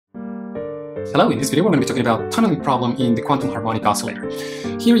Hello, in this video we're going to be talking about tunneling problem in the quantum harmonic oscillator.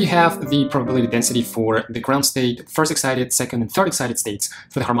 Here you have the probability density for the ground state, first excited, second and third excited states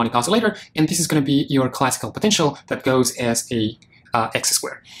for the harmonic oscillator, and this is going to be your classical potential that goes as a x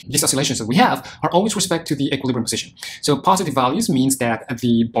squared. These oscillations that we have are always with respect to the equilibrium position. So positive values means that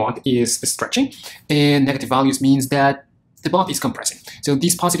the bond is stretching, and negative values means that the bond is compressing. So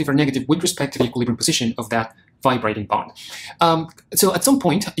these positive or negative with respect to the equilibrium position of that vibrating bond. So at some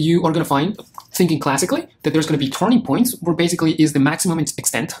point, you are going to find, thinking classically, that there's going to be turning points where basically is the maximum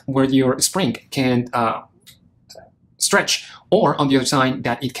extent where your spring can stretch, or on the other side,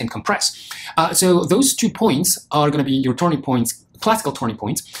 that it can compress. So those 2 points are going to be your turning points, classical turning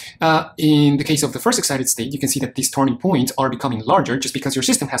points. In the case of the first excited state, you can see that these turning points are becoming larger just because your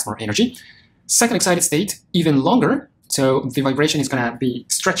system has more energy. Second excited state, even longer. So the vibration is going to be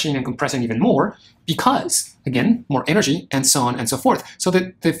stretching and compressing even more because, again, more energy and so on and so forth. So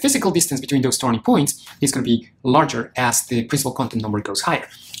the physical distance between those turning points is going to be larger as the principal quantum number goes higher.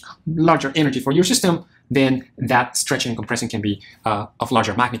 Larger energy for your system, then that stretching and compressing can be of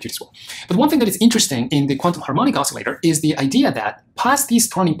larger magnitude as well. But one thing that is interesting in the quantum harmonic oscillator is the idea that past these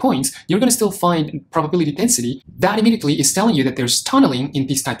turning points, you're going to still find probability density that immediately is telling you that there's tunneling in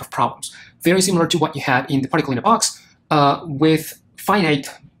these type of problems. Very similar to what you had in the particle in a box, with finite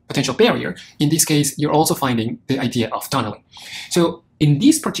potential barrier. In this case, you're also finding the idea of tunneling. So in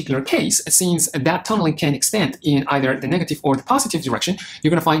this particular case, since that tunneling can extend in either the negative or the positive direction, you're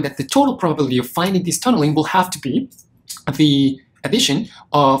going to find that the total probability of finding this tunneling will have to be the addition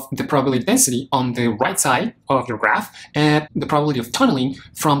of the probability density on the right side of your graph and the probability of tunneling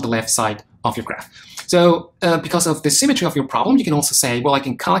from the left side of your graph. So because of the symmetry of your problem, you can also say, well, I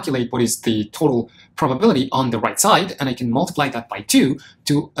can calculate what is the total probability on the right side, and I can multiply that by 2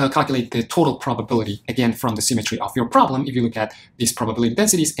 to calculate the total probability, again, from the symmetry of your problem, if you look at these probability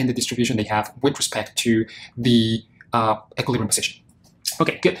densities and the distribution they have with respect to the equilibrium position.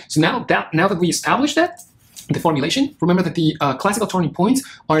 Okay, good. So now that we established that, the formulation, remember that the classical turning points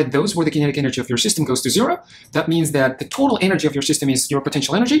are those where the kinetic energy of your system goes to 0. That means that the total energy of your system is your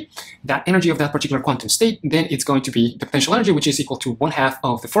potential energy. That energy of that particular quantum state, then it's going to be the potential energy, which is equal to 1/2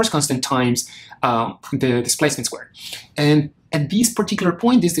 of the force constant times the displacement squared. And at this particular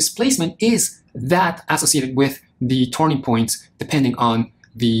point, this displacement is that associated with the turning points depending on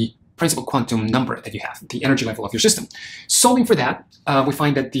the principal quantum number that you have, the energy level of your system. Solving for that, we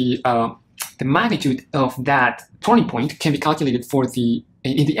find that the magnitude of that turning point can be calculated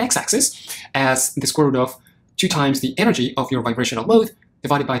in the x-axis as the square root of 2 times the energy of your vibrational load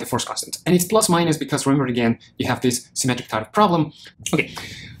divided by the force constant. And it's plus minus because, remember again, you have this symmetric type of problem. Okay,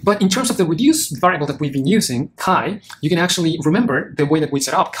 but in terms of the reduced variable that we've been using, chi, you can actually remember the way that we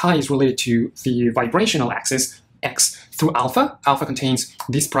set up. Chi is related to the vibrational axis, x, through alpha. Alpha contains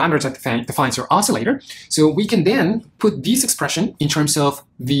these parameters that defines your oscillator. So we can then put this expression in terms of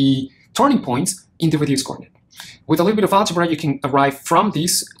the turning points in the reduced coordinate. With a little bit of algebra, you can arrive from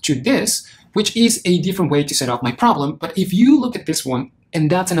this to this, which is a different way to set up my problem. But if you look at this one, and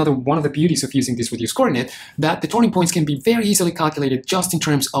that's another one of the beauties of using this reduced coordinate, that the turning points can be very easily calculated just in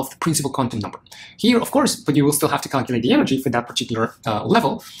terms of the principal quantum number. Here, of course, but you will still have to calculate the energy for that particular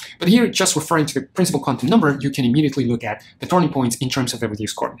level. But here, just referring to the principal quantum number, you can immediately look at the turning points in terms of the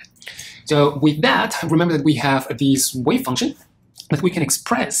reduced coordinate. So with that, remember that we have this wave function that we can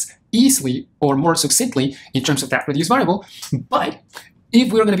express easily or more succinctly in terms of that reduced variable. But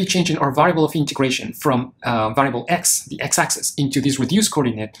if we're going to be changing our variable of integration from variable x, the x-axis, into this reduced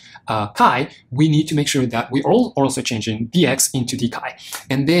coordinate chi, we need to make sure that we are also changing dx into d chi.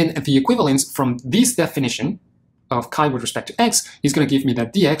 And then the equivalence from this definition of chi with respect to x is going to give me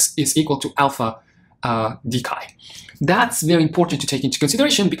that dx is equal to alpha d chi. That's very important to take into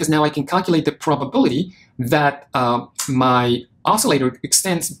consideration because now I can calculate the probability that my oscillator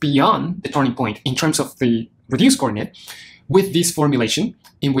extends beyond the turning point in terms of the reduced coordinate with this formulation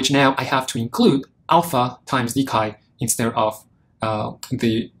in which now I have to include alpha times d chi instead of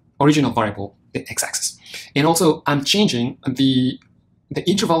the original variable, the x-axis. And also I'm changing the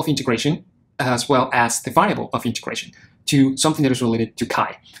interval of integration as well as the variable of integration to something that is related to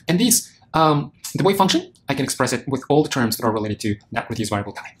chi. And this, the wave function, I can express it with all the terms that are related to that reduced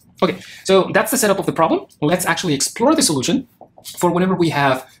variable chi. Okay, so that's the setup of the problem. Let's actually explore the solution for whenever we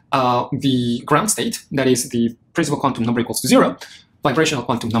have the ground state, that is the principal quantum number equals to 0, vibrational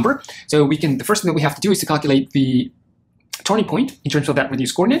quantum number. So we can, the first thing that we have to do is to calculate the turning point in terms of that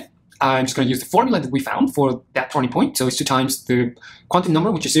reduced coordinate. I'm just going to use the formula that we found for that turning point. So it's 2 times the quantum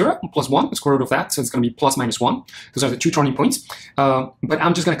number, which is 0, plus 1, the square root of that. So it's going to be plus minus 1. Those are the 2 turning points. But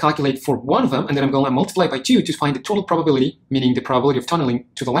I'm just going to calculate for one of them, and then I'm going to multiply by 2 to find the total probability, meaning the probability of tunneling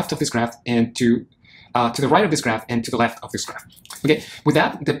to the left of this graph and to the right of this graph and to the left of this graph. Okay, with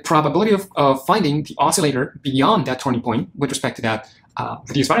that, the probability of finding the oscillator beyond that turning point with respect to that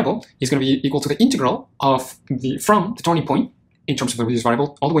reduced variable is going to be equal to the integral of from the turning point in terms of the reduced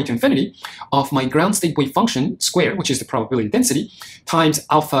variable all the way to infinity of my ground state wave function square, which is the probability density, times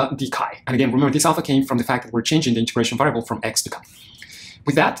alpha d chi. And again, remember this alpha came from the fact that we're changing the integration variable from x to chi.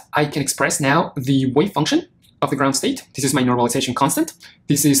 With that, I can express now the wave function of the ground state. This is my normalization constant.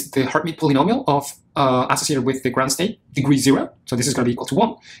 This is the Hartmann polynomial of associated with the ground state, degree 0. So this is going to be equal to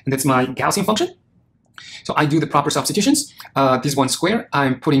 1. And that's my Gaussian function. So I do the proper substitutions. This 1 square,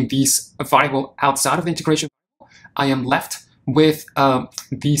 I'm putting this variable outside of the integration. I am left with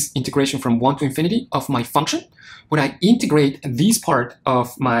this integration from 1 to infinity of my function. When I integrate this part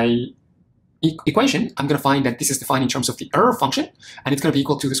of my equation, I'm going to find that this is defined in terms of the error function, and it's going to be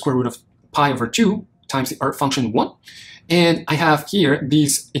equal to the square root of pi over 2 times the error function 1. And I have here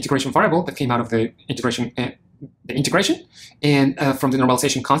this integration variable that came out of the integration, and from the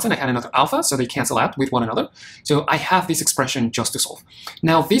normalization constant, I had another alpha, so they cancel out with one another. So I have this expression just to solve.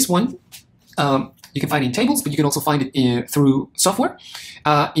 Now this one, you can find it in tables, but you can also find it through software.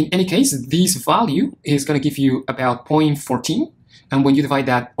 In any case, this value is going to give you about 0.14. And when you divide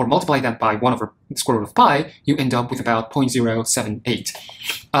that or multiply that by 1 over the square root of pi, you end up with about 0.078.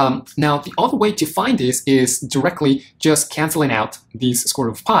 Now, the other way to find this is directly just canceling out this square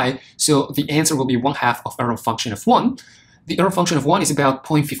root of pi. So the answer will be 1/2 of error function of 1. The error function of 1 is about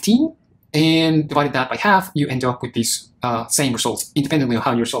 0.15. And divided that by half, you end up with these same results, independently of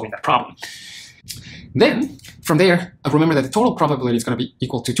how you're solving that problem. Then, from there, remember that the total probability is going to be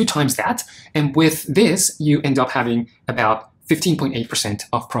equal to 2 times that. And with this, you end up having about 15.8%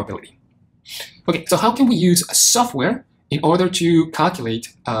 of probability. Okay, so how can we use software in order to calculate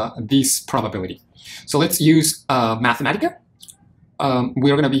this probability? So let's use Mathematica.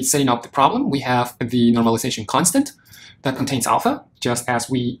 We are going to be setting up the problem. We have the normalization constant that contains alpha, just as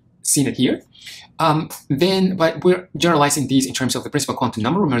we seen it here. But we're generalizing these in terms of the principal quantum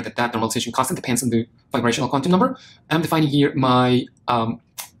number. Remember that normalization constant depends on the vibrational quantum number. I'm defining here my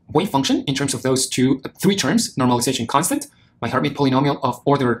wave function in terms of those three terms: normalization constant, my Hartmann polynomial of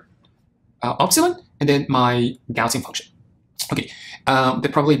order epsilon, and then my Gaussian function. Okay, the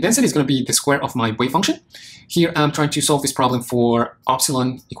probability density is going to be the square of my wave function. Here I'm trying to solve this problem for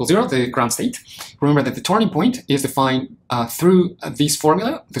epsilon equals 0, the ground state. Remember that the turning point is defined through this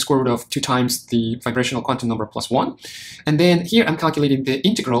formula, the square root of 2 times the vibrational quantum number plus 1. And then here I'm calculating the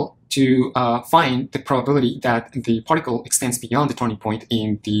integral to find the probability that the particle extends beyond the turning point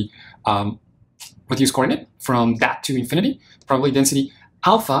in the reduced coordinate from that to infinity. Probability density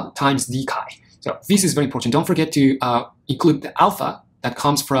alpha times d chi. So this is very important. Don't forget to include the alpha that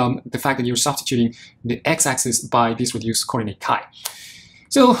comes from the fact that you're substituting the x-axis by this reduced coordinate chi.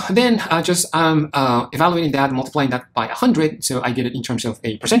 So then I'm evaluating that, multiplying that by 100, so I get it in terms of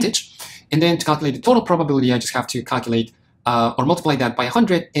a percentage. And then to calculate the total probability, I just have to calculate or multiply that by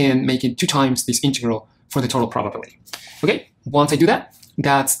 100 and make it 2 times this integral for the total probability. Okay, once I do that,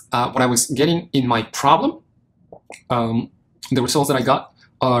 that's what I was getting in my problem. The results that I got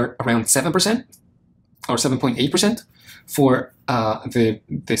are around 7% or 7.8% for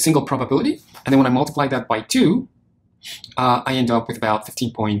the single probability. And then when I multiply that by 2, I end up with about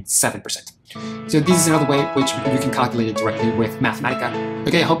 15.7%. So this is another way which you can calculate it directly with Mathematica.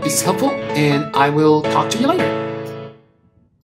 Okay, I hope this is helpful, and I will talk to you later.